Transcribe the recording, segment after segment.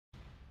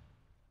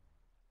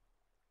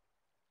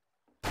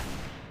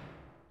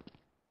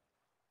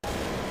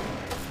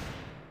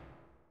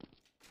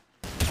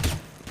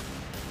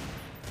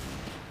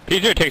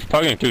PJ takes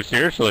plugging too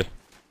seriously.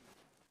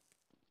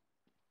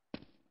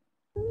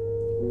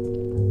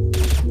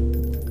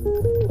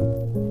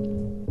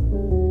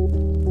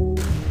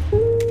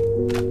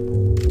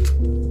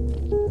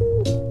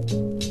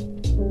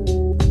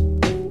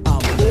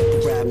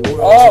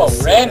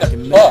 Oh,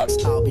 random fuck.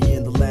 I'll be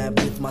in the lab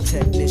with my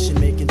technician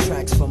making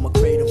tracks from a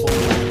crate of old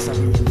wax. I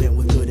reinvent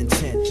with good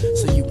intent,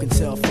 so you can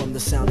tell from the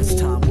sound it's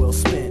time well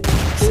spent.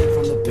 Sent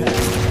from the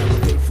past,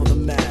 elevate for the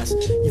mass.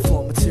 You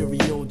form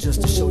material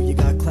just to show you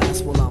got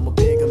class. Well, I'm a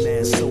bigger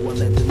man, so I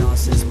let the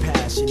nonsense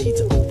pass. You need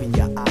to open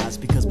your eyes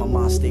because my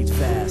mind stays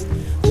fast.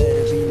 Let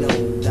it be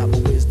known that my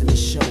wisdom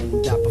is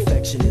shown, that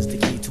perfection is the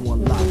key to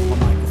unlock my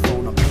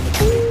microphone. I'm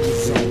penetrating the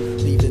zone,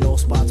 leaving all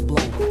spots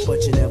blown,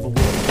 but you never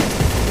will.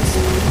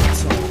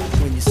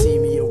 When you see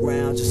me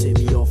around, just hit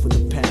me off with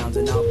a pound,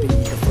 and I'll be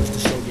the first to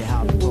show you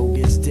how the pro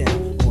gets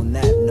down. On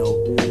that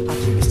note, I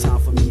think it's time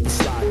for me to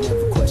slide.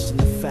 Never question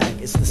the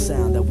fact, it's the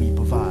sound that we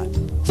provide.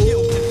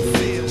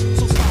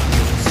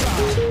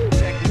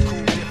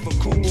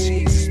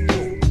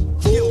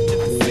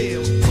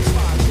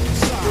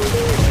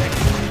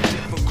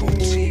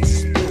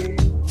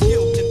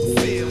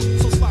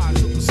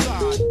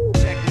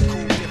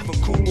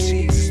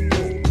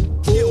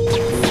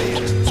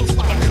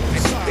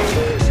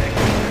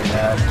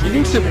 You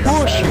need to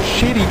push, you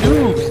shitty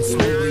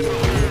dudes.